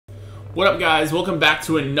What up, guys? Welcome back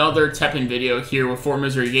to another Teppen video here with For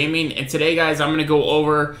Misery Gaming. And today, guys, I'm going to go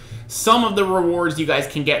over some of the rewards you guys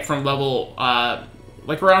can get from level,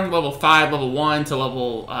 like around level 5, level 1 to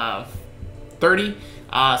level 30.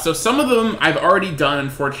 So some of them I've already done,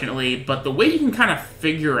 unfortunately, but the way you can kind of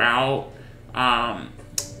figure out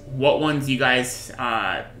what ones you guys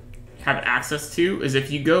have access to is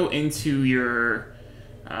if you go into your,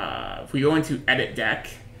 if we go into Edit Deck,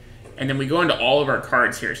 and then we go into all of our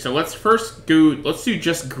cards here. So let's first do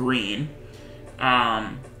just green.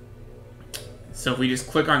 So if we just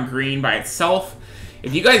click on green by itself,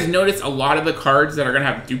 if you guys notice a lot of the cards that are gonna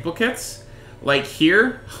have duplicates, like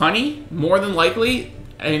here, Honey, more than likely,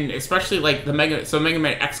 and especially like the Mega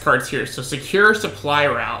Man X cards here. So Secure Supply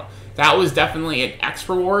Route, that was definitely an X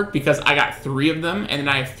reward because I got 3 of them, and then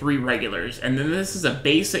I have 3 regulars. And then this is a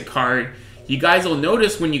basic card. You guys will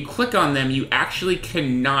notice when you click on them, you actually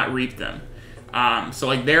cannot reap them. So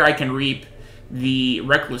like there, I can reap the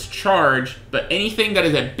Reckless Charge, but anything that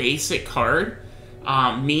is a basic card,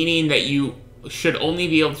 meaning that you should only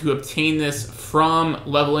be able to obtain this from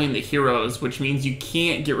leveling the heroes, which means you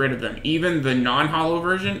can't get rid of them. Even the non-holo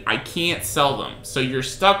version, I can't sell them. So you're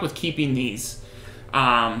stuck with keeping these.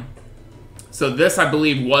 So this, I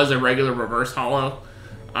believe, was a regular reverse holo.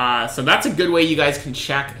 So that's a good way you guys can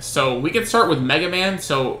check. So we can start with Mega Man.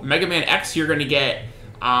 So Mega Man X, you're going to get,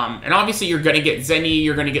 and obviously you're going to get Zenny,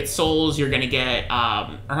 you're going to get Souls, you're going to get, or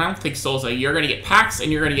I don't think Souls, you're going to get Packs,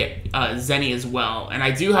 and you're going to get Zenny as well. And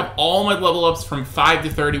I do have all my level ups from 5 to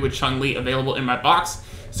 30 with Chun-Li available in my box.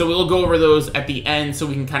 So we'll go over those at the end so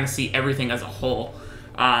we can kind of see everything as a whole.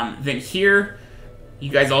 Then here, you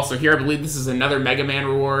guys also here, I believe this is another Mega Man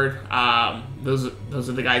reward. Those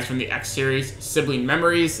are the guys from the X series. Sibling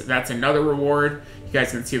Memories, that's another reward. You guys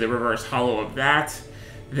can see the reverse holo of that.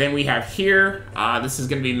 Then we have here, this is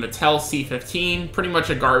going to be Mattel C15. Pretty much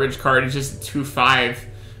a garbage card. It's just 2-5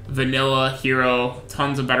 vanilla hero.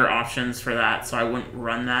 Tons of better options for that, so I wouldn't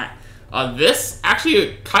run that. This,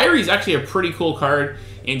 actually, Kairi's actually a pretty cool card,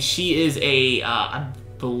 and she is a, I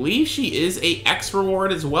believe she is a X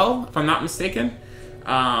reward as well, if I'm not mistaken.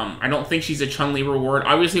 I don't think she's a Chun-Li reward.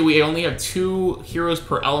 Obviously, we only have 2 heroes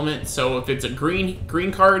per element, so if it's a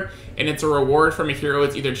green card and it's a reward from a hero,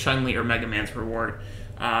 it's either Chun-Li or Mega Man's reward.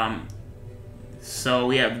 So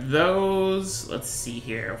we have those. Let's see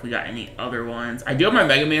here if we got any other ones. I do have my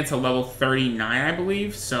Mega Man to level 39, I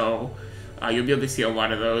believe, so you'll be able to see a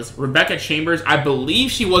lot of those. Rebecca Chambers, I believe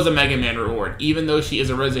she was a Mega Man reward, even though she is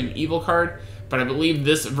a Resident Evil card. But I believe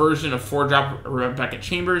this version of 4-drop Rebecca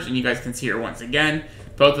Chambers, and you guys can see her once again,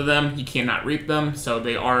 both of them, you cannot reap them, so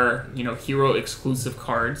they are, you know, hero-exclusive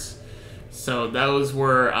cards. So those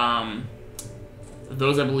were,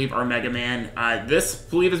 those I believe are Mega Man. This, I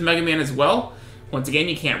believe, is Mega Man as well. Once again,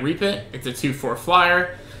 you can't reap it. It's a 2-4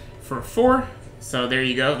 flyer for 4. So there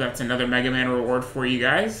you go. That's another Mega Man reward for you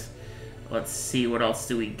guys. Let's see, what else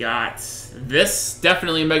do we got? This,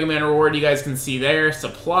 definitely a Mega Man reward, you guys can see there.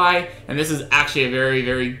 Supply, and this is actually a very,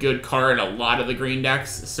 very good card in a lot of the green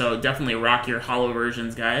decks, so definitely rock your holo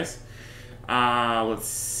versions, guys. Let's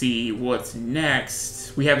see, what's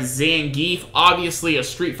next? We have Zangief, obviously a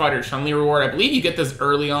Street Fighter Chun-Li reward. I believe you get this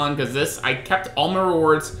early on, because this, I kept all my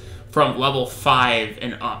rewards from level 5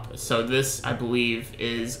 and up. So this, I believe,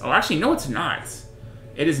 is... Oh, actually, no, it's not.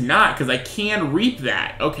 It is not, because I can reap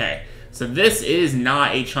that. Okay. So this is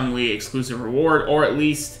not a Chun-Li exclusive reward, or at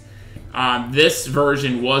least this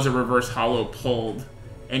version was a reverse holo pulled.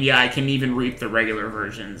 And yeah, I can even reap the regular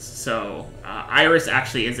versions. So Iris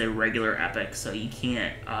actually is a regular epic, so you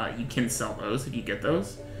can't, you can sell those if you get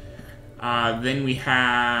those. Then we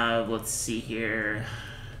have, let's see here.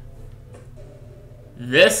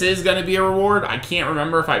 This is going to be a reward. I can't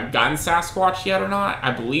remember if I've gotten Sasquatch yet or not.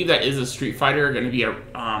 I believe that is a Street Fighter, going to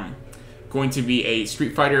be a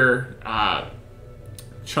Street Fighter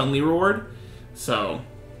Chun-Li reward. So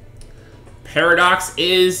Paradox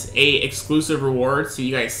is a exclusive reward, so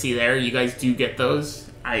you guys see there, you guys do get those.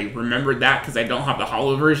 I remembered that because I don't have the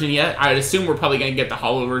holo version yet. I'd assume we're probably going to get the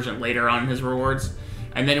holo version later on in his rewards.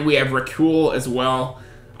 And then we have Rakul as well.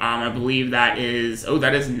 I believe that is... Oh,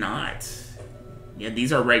 that is not. Yeah,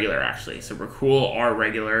 these are regular, actually. So Rakul are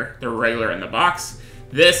regular. They're regular in the box.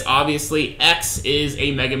 This, obviously, X is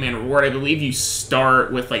a Mega Man reward. I believe you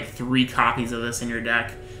start with like 3 copies of this in your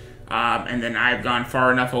deck. And then I've gone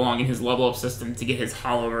far enough along in his level up system to get his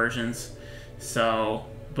holo versions. So,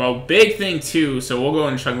 well, big thing too, so we'll go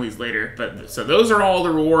into Chun-Li's later. But so those are all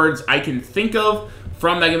the rewards I can think of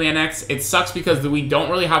from Mega Man X. It sucks because we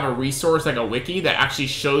don't really have a resource like a wiki that actually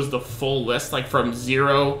shows the full list, like from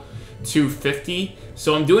 0 250.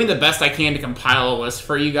 So I'm doing the best I can to compile a list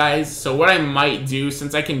for you guys. So what I might do,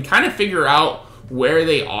 since I can kind of figure out where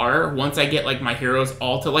they are once I get like my heroes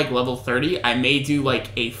all to like level 30, I may do like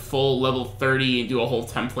a full level 30 and do a whole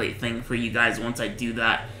template thing for you guys once I do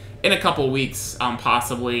that in a couple weeks,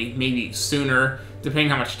 possibly, maybe sooner, depending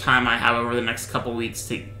how much time I have over the next couple weeks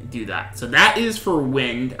to do that. So that is for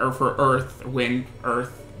wind, or for earth, wind,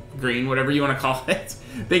 earth, green, whatever you want to call it.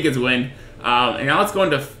 I think it's wind. And now let's go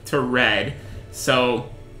into red.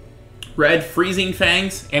 So red, Freezing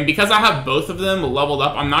Fangs, and because I have both of them leveled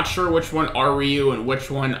up, I'm not sure which one are Ryu and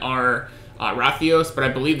which one are Rathios, but I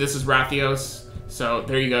believe this is Rathios. So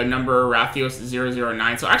there you go, number Rathios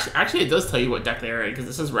 009. So actually it does tell you what deck they are in, because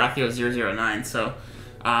this is Rathios 009. So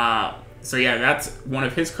so yeah, that's one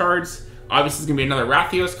of his cards. Obviously, it's going to be another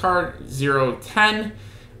Rathios card, 010,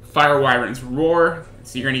 Fire Wyvern's Roar.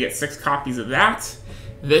 So you're going to get 6 copies of that.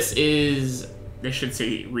 This should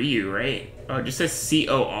say Ryu, right? Oh, it just says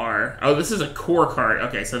COR. Oh, this is a core card.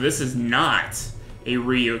 Okay, so this is not a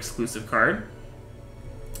Ryu exclusive card.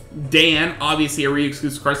 Dan, obviously a Ryu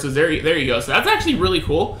exclusive card, so there you go. So that's actually really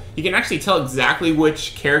cool. You can actually tell exactly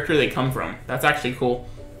which character they come from. That's actually cool.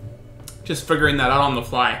 Just figuring that out on the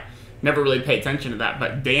fly. Never really pay attention to that.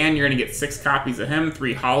 But Dan, you're going to get 6 copies of him,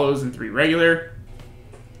 3 holos and 3 regular.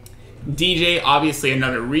 DJ, obviously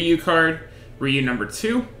another Ryu card. Ryu number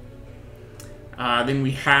 2. Then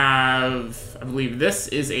we have, I believe this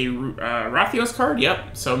is a Rathios card.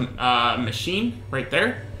 Yep. So Machine right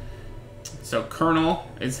there. So Colonel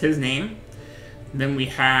is his name. Then we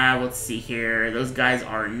have, let's see here. Those guys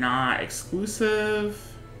are not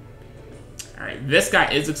exclusive. All right, this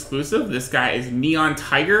guy is exclusive. This guy is Neon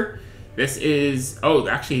Tiger. This is, oh,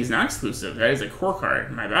 actually he's not exclusive. That is a core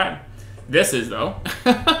card. My bad. This is, though.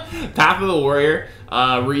 Path of the Warrior,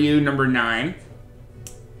 Ryu number 9.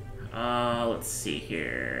 Let's see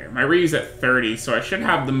here. My Ryu's at 30, so I should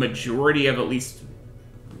have the majority of at least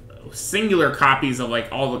singular copies of like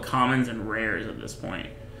all the commons and rares at this point.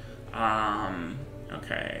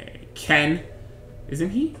 Okay. Ken, isn't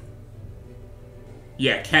he?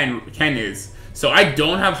 Yeah, Ken is. So I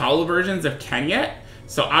don't have holo versions of Ken yet,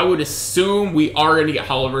 so I would assume we are going to get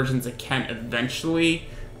holo versions of Ken eventually.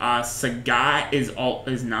 Sagat is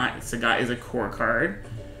not. Sagat is a core card.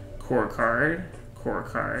 Core card.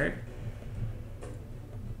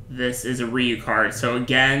 This is a Ryu card. So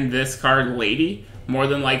again, this card, Lady, more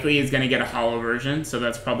than likely is going to get a holo version, so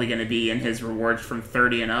that's probably going to be in his rewards from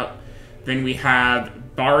 30 and up. Then we have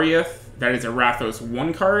Barioth. That is a Rathos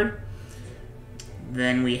 1 card.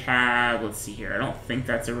 Then we have, let's see here, I don't think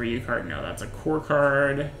that's a Ryu card. No, that's a core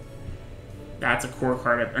card. That's a core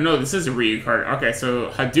card. No, this is a Ryu card. Okay, so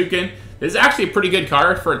Hadouken. This is actually a pretty good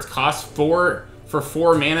card for its cost. For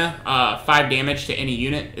 4 mana, 5 damage to any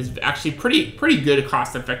unit is actually pretty good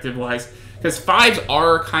cost-effective wise. Because 5s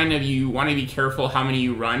are kind of, you want to be careful how many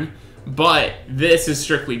you run. But this is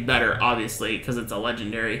strictly better, obviously, because it's a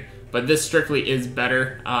legendary. But this strictly is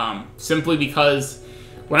better, simply because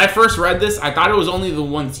when I first read this, I thought it was only the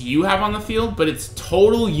ones you have on the field, but it's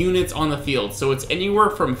total units on the field. So it's anywhere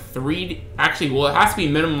from 3, actually, well, it has to be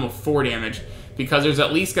minimum of 4 damage, because there's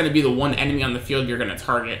at least going to be the one enemy on the field you're going to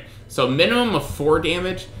target. So minimum of 4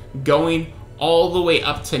 damage, going all the way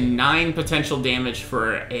up to 9 potential damage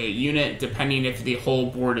for a unit, depending if the whole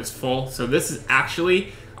board is full. So this is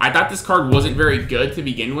actually, I thought this card wasn't very good to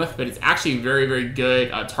begin with, but it's actually very, very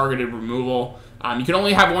good targeted removal. You can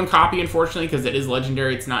only have 1 copy, unfortunately, because it is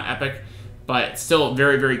legendary. It's not epic, but still a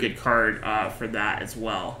very, very good card for that as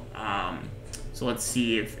well. So let's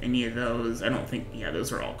see if any of those, I don't think, yeah,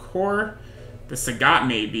 those are all core. The Sagat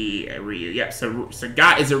may be a Ryu. Yep, so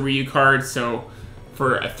Sagat is a Ryu card, so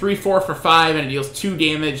for a 3/4 for 5, and it deals 2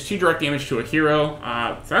 damage, 2 direct damage to a hero.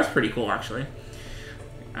 So that's pretty cool, actually.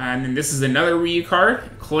 And then this is another Ryu card,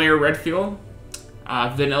 Claire Redfield.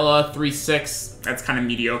 Vanilla 3/6, that's kind of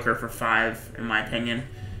mediocre for 5, in my opinion.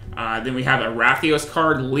 Then we have a Rathios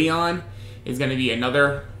card, Leon, is going to be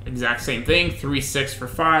another exact same thing, 3/6 for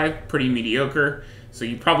 5, pretty mediocre. So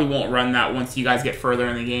you probably won't run that once you guys get further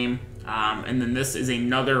in the game. And then this is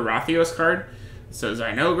another Rathios card. So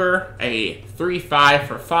Zynogar, a 3/5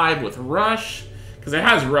 for 5 with Rush. Because it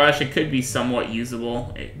has Rush, it could be somewhat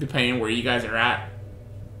usable, depending on where you guys are at.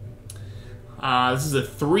 This is a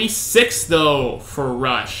 3/6 though for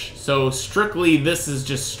Rush. So strictly this is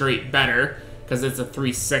just straight better because it's a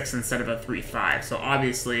 3/6 instead of a 3/5. So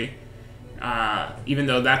obviously, even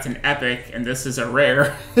though that's an epic and this is a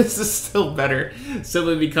rare, this is still better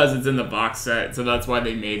simply because it's in the box set. So that's why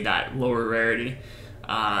they made that lower rarity.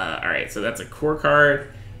 Alright, so that's a core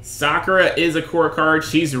card. Sakura is a core card.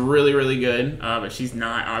 She's really, really good, but she's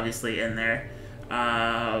not obviously in there.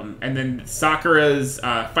 And then Sakura's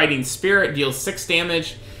Fighting Spirit deals 6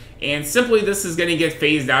 damage. And simply, this is going to get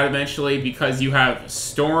phased out eventually because you have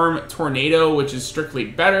Storm Tornado, which is strictly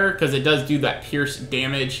better because it does do that pierce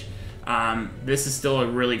damage. This is still a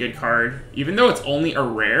really good card. Even though it's only a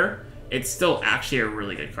rare, it's still actually a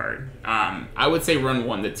really good card. I would say run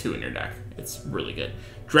 1 to 2 in your deck. It's really good.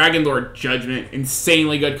 Dragon Lord Judgment,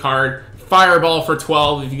 insanely good card. Fireball for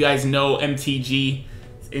 12, if you guys know MTG,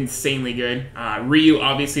 it's insanely good. Ryu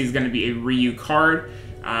obviously is going to be a Ryu card.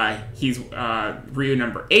 He's Ryu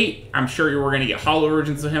number 8. I'm sure we're going to get holo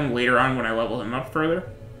versions of him later on when I level him up further.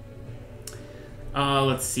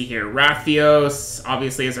 Let's see here. Rathios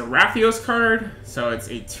obviously is a Rathios card, so it's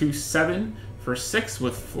a 2/7 for 6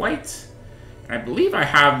 with flight. And I believe I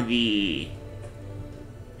have the...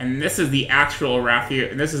 And this is the actual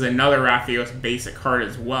Rathios. This is another Rathios basic card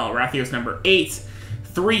as well. Rathios number 8.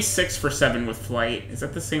 3/6 for 7 with flight. Is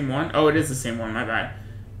that the same one? Oh, it is the same one. My bad.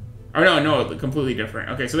 Oh, no, completely different.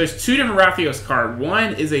 Okay, so there's 2 different Rathios cards.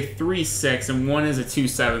 One is a 3/6 and one is a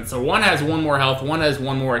 2/7. So one has 1 more health, one has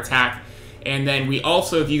 1 more attack. And then we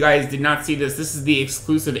also, if you guys did not see this, this is the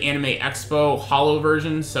exclusive Anime Expo holo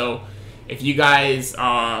version. So if you guys,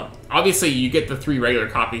 obviously you get the 3 regular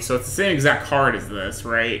copies, so it's the same exact card as this,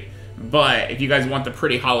 right? But if you guys want the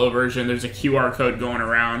pretty holo version, there's a QR code going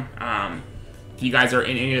around. If you guys are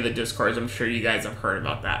in any of the Discords, I'm sure you guys have heard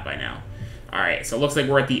about that by now. Alright, so it looks like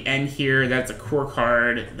we're at the end here. That's a core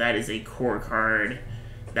card. That is a core card.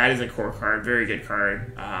 That is a core card. Very good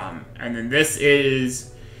card. And then this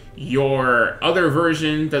is your other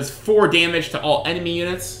version. Does 4 damage to all enemy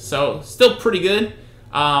units. So, still pretty good.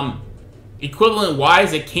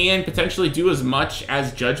 Equivalent-wise, it can potentially do as much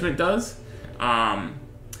as Judgment does.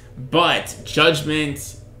 But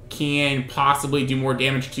Judgment can possibly do more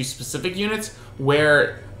damage to specific units,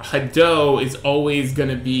 where Hado is always going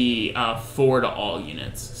to be 4 to all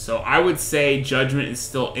units. So I would say Judgment is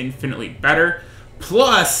still infinitely better.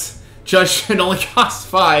 Plus, Judgment only costs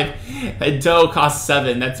 5. Hado costs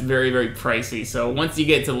 7. That's very, very pricey. So once you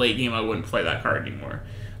get to late game, I wouldn't play that card anymore.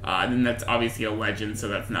 Then that's obviously a legend, so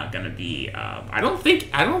that's not going to be... I don't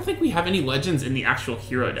think we have any legends in the actual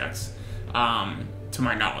hero decks, to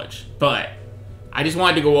my knowledge. But I just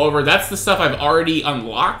wanted to go over... That's the stuff I've already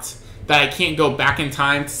unlocked that I can't go back in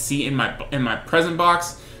time to see in my present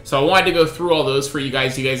box. So I wanted to go through all those for you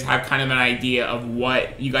guys. You guys have kind of an idea of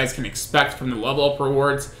what you guys can expect from the level up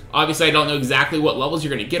rewards. Obviously, I don't know exactly what levels you're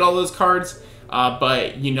going to get all those cards,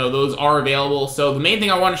 but you know those are available. So the main thing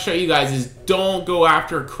I want to show you guys is don't go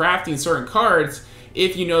after crafting certain cards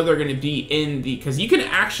if you know they're going to be in the... Because you can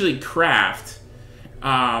actually craft...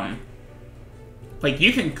 like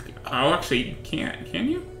you can... Oh, actually, you can't. Can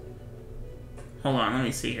you? Hold on, let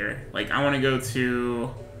me see here. Like, I want to go to...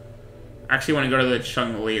 I actually want to go to the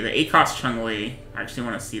Chun-Li, the 8-cost Chun-Li. I actually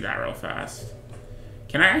want to see that real fast.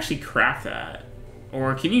 Can I actually craft that?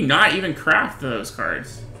 Or can you not even craft those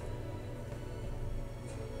cards?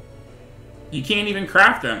 You can't even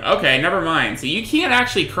craft them. Okay, never mind. So you can't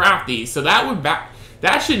actually craft these. So that would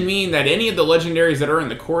that should mean that any of the legendaries that are in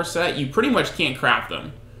the core set, you pretty much can't craft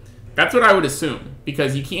them. That's what I would assume.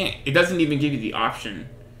 Because you can't... It doesn't even give you the option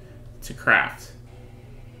to craft.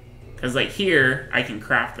 Because, like, here, I can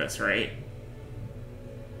craft this, right?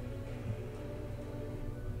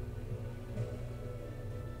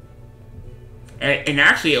 And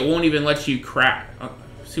actually, it won't even let you craft. Oh,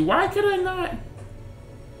 see, why could I not?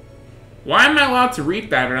 Why am I allowed to read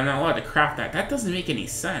that, but I'm not allowed to craft that? That doesn't make any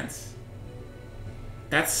sense.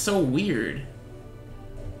 That's so weird.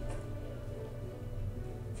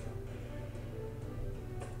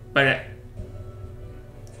 But,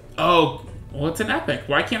 oh, well, it's an epic.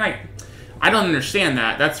 Why can't I... I don't understand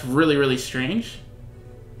that. That's really, really strange.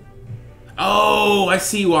 Oh, I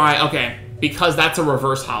see why. Okay. Because that's a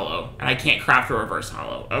reverse holo, and I can't craft a reverse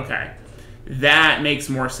holo. Okay. That makes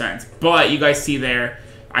more sense. But you guys see there,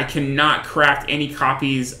 I cannot craft any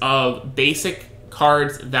copies of basic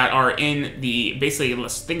cards that are in the... Basically,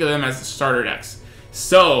 let's think of them as the starter decks.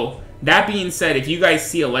 So, that being said, if you guys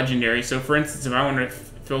see a legendary, so for instance, if I want to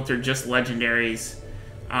filter just legendaries,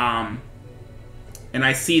 and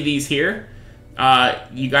I see these here,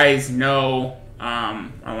 you guys know, I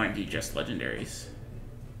want to do just legendaries.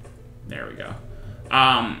 There we go.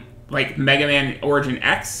 Like Mega Man Origin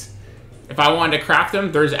X, if I wanted to craft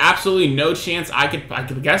him, there's absolutely no chance I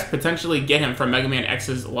could guess potentially get him from Mega Man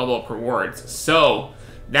X's level up rewards. So,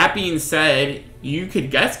 that being said, you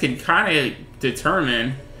could kind of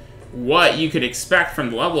determine what you could expect from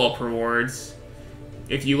the level up rewards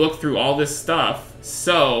if you look through all this stuff.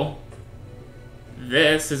 So,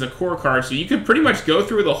 this is a core card, so you could pretty much go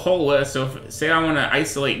through the whole list. So, if, say I want to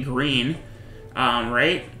isolate green,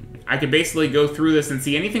 right? I could basically go through this and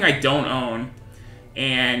see anything I don't own,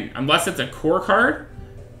 and unless it's a core card,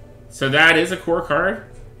 so that is a core card.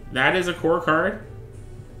 That is a core card.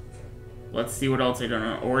 Let's see what else I don't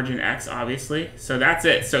know. Origin X, obviously. So that's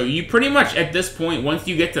it. So you pretty much, at this point, once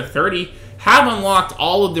you get to 30, have unlocked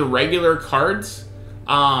all of the regular cards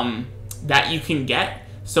that you can get.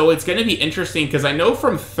 So it's going to be interesting, because I know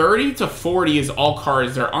from 30 to 40 is all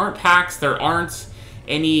cards. There aren't packs. There aren't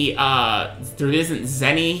any, there isn't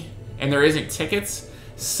Zenny, and there isn't tickets.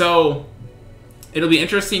 So it'll be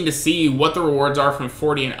interesting to see what the rewards are from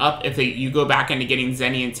 40 and up, if you go back into getting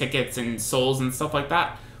Zenny and tickets and souls and stuff like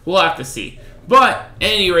that. We'll have to see. But, at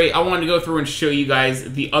any rate, I wanted to go through and show you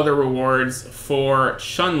guys the other rewards for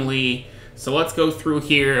Chun-Li. So let's go through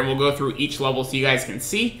here, and we'll go through each level so you guys can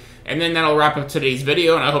see. And then that'll wrap up today's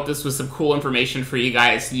video, and I hope this was some cool information for you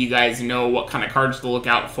guys, so you guys know what kind of cards to look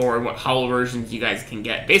out for and what holo versions you guys can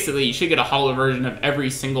get. Basically, you should get a holo version of every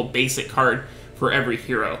single basic card for every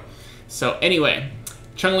hero. So, anyway,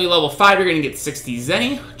 Chun-Li level 5, you're going to get 60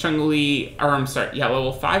 Zenny.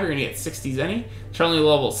 Level 5, you're going to get 60 Zenny. Chun-Li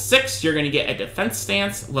level 6, you're going to get a defense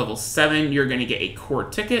stance. Level 7, you're going to get a core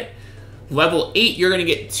ticket. Level 8, you're going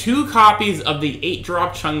to get 2 copies of the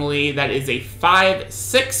 8-drop Chun-Li. That is a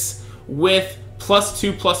 5/6 with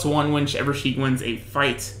 +2/+1 whichever she wins a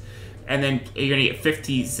fight. And then you're going to get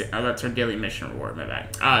 50... Oh, that's our daily mission reward, my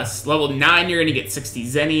bad. Level 9, you're going to get 60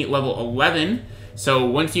 Zenny. Level 11... So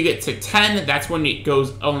once you get to 10, that's when it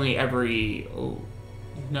goes only every... Oh,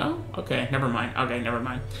 no? Okay, never mind. Okay, never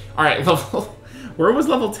mind. All right, level... Where was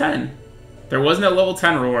level 10? There wasn't a level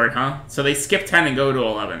 10 reward, huh? So they skip 10 and go to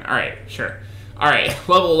 11. All right, sure. All right,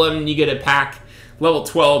 level 11, you get a pack. Level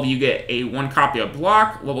 12, you get a 1 copy of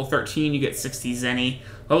block. Level 13, you get 60 Zenny.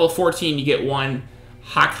 Level 14, you get 1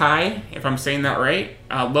 Hakai, if I'm saying that right.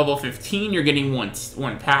 Level 15, you're getting one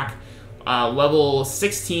pack. Level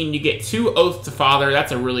 16, you get 2 Oath to Father.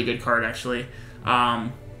 That's a really good card, actually.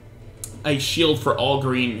 A shield for all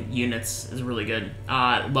green units is really good.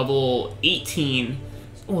 Level 18.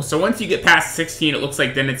 Oh, so once you get past 16, it looks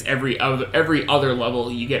like then it's every other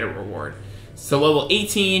level you get a reward. So level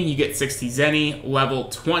 18, you get 60 Zenny. Level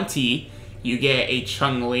 20, you get a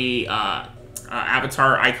Chun-Li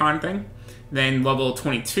avatar icon thing. Then level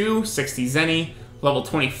 22, 60 Zenny. Level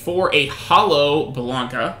 24, a holo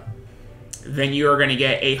Blanca. Then you are going to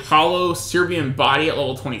get a holo Serbian body at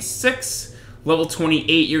level 26. Level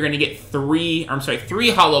 28, you're going to get 3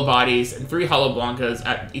 holo bodies and 3 holo Blancas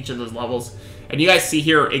at each of those levels. And you guys see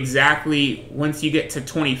here exactly once you get to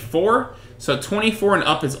 24. So 24 and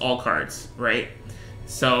up is all cards, right?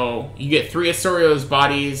 So you get 3 Azorios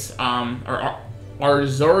bodies, or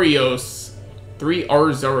Arzorios, 3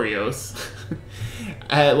 Arzorios.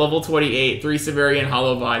 At level 28, 3 Severian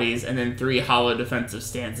holo bodies, and then 3 holo defensive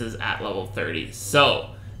stances at level 30. So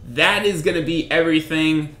that is going to be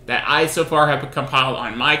everything that I so far have compiled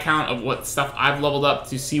on my account of what stuff I've leveled up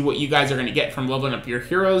to see what you guys are going to get from leveling up your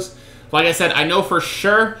heroes. Like I said, I know for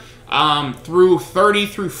sure through 30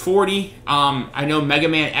 through 40, I know Mega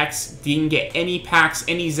Man X didn't get any packs,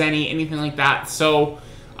 any Zenny, anything like that. So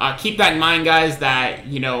keep that in mind, guys, that,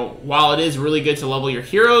 you know, while it is really good to level your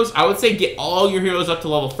heroes, I would say get all your heroes up to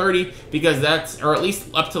level 30, because that's, or at least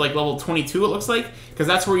up to like level 22, it looks like, because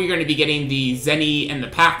that's where you're going to be getting the Zenny and the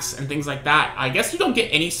packs and things like that. I guess you don't get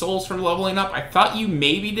any souls from leveling up. I thought you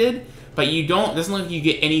maybe did, but you don't. It doesn't look like you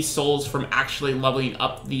get any souls from actually leveling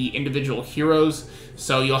up the individual heroes.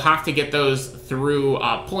 So you'll have to get those through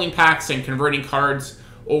pulling packs and converting cards,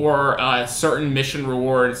 or certain mission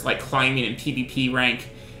rewards like climbing and PvP rank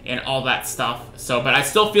and all that stuff. So, but I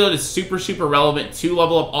still feel it is super, super relevant to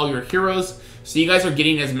level up all your heroes. So you guys are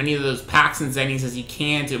getting as many of those packs and Zennies as you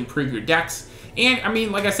can to improve your decks. And, I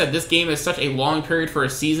mean, like I said, this game is such a long period for a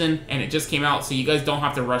season, and it just came out, so you guys don't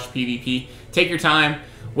have to rush PvP. Take your time.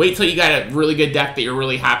 Wait till you got a really good deck that you're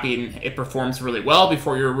really happy and it performs really well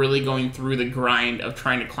before you're really going through the grind of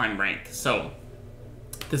trying to climb rank. So,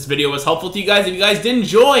 this video was helpful to you guys. If you guys did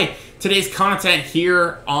enjoy today's content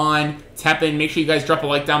here on Teppen, make sure you guys drop a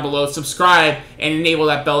like down below, subscribe, and enable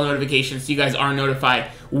that bell notification so you guys are notified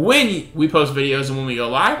when we post videos and when we go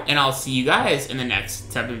live. And I'll see you guys in the next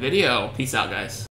Teppen video. Peace out, guys.